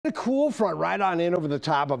The cool front right on in over the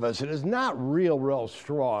top of us. It is not real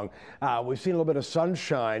strong. We've seen a little bit of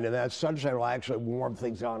sunshine, and that sunshine will actually warm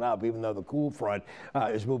things on up, even though the cool front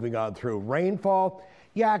is moving on through. Rainfall,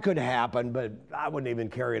 yeah, it could happen, but I wouldn't even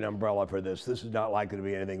carry an umbrella for this. This is not likely to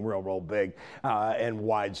be anything real big and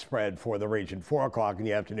widespread for the region. 4 o'clock in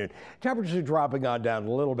the afternoon. Temperatures are dropping on down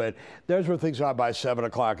a little bit. There's where things are by 7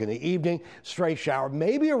 o'clock in the evening. Stray shower,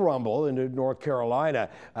 maybe a rumble into North Carolina.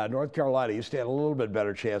 North Carolina, you stand a little bit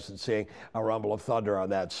better chance than seeing a rumble of thunder on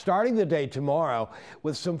that. Starting the day tomorrow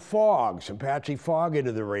with some fog, some patchy fog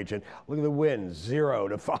into the region. Look at the winds, 0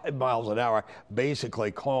 to 5 miles an hour,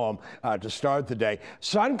 basically calm to start the day.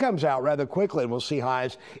 Sun comes out rather quickly, and we'll see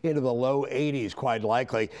highs into the low 80s quite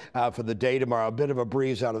likely for the day tomorrow. A bit of a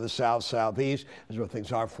breeze out of the southeast is what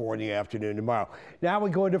things are for in the afternoon tomorrow. Now we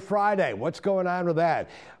go into Friday. What's going on with that?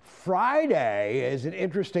 Friday is an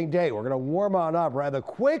interesting day. We're going to warm on up rather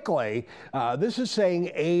quickly. This is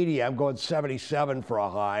saying 80. I'm going 77 for a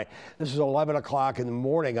high. This is 11 o'clock in the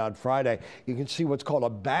morning on Friday. You can see what's called a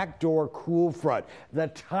backdoor cool front. The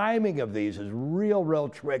timing of these is real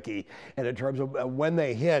tricky, and in terms of when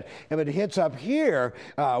they hit. If it hits up here,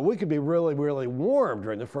 we could be really warm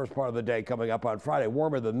during the first part of the day coming up on Friday,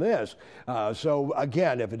 warmer than this. So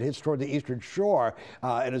again, if it hits toward the eastern shore,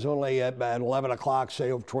 it is only at 11 o'clock,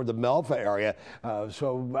 say toward the Melfa area.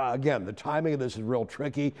 Again, the timing of this is real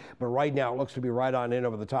tricky, but right now it looks to be right on in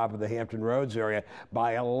over the top of the Hampton Roads area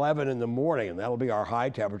by 11 in the morning, and that'll be our high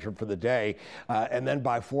temperature for the day. And then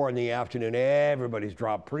by 4 in the afternoon, everybody's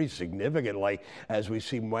dropped pretty significantly as we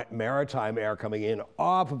see maritime air coming in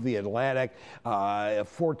off of the Atlantic,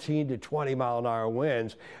 14 to 20 mile an hour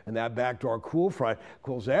winds, and that backdoor cool front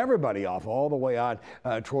cools everybody off all the way on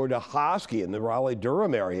toward Hosky in the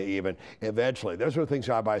Raleigh-Durham area even eventually. Those are things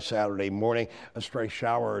are by Saturday morning. A stray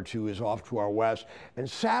shower or two is off to our west. And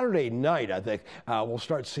Saturday night, I think, we'll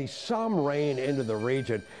start to see some rain into the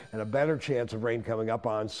region and a better chance of rain coming up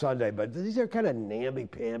on Sunday. But these are kind of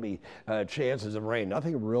namby-pamby chances of rain.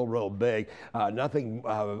 Nothing real big. Nothing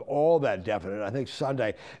all that definite. I think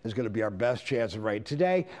Sunday is going to be our best chance of rain.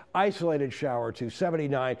 Today, isolated shower or two,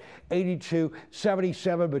 79, 82,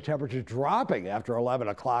 77, but temperatures dropping after 11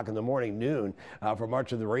 o'clock in the morning, noon, for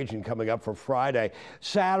much of the region coming up for Friday.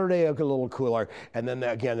 Saturday, a little cooler, and then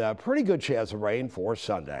again, a pretty good chance of rain for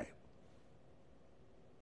Sunday.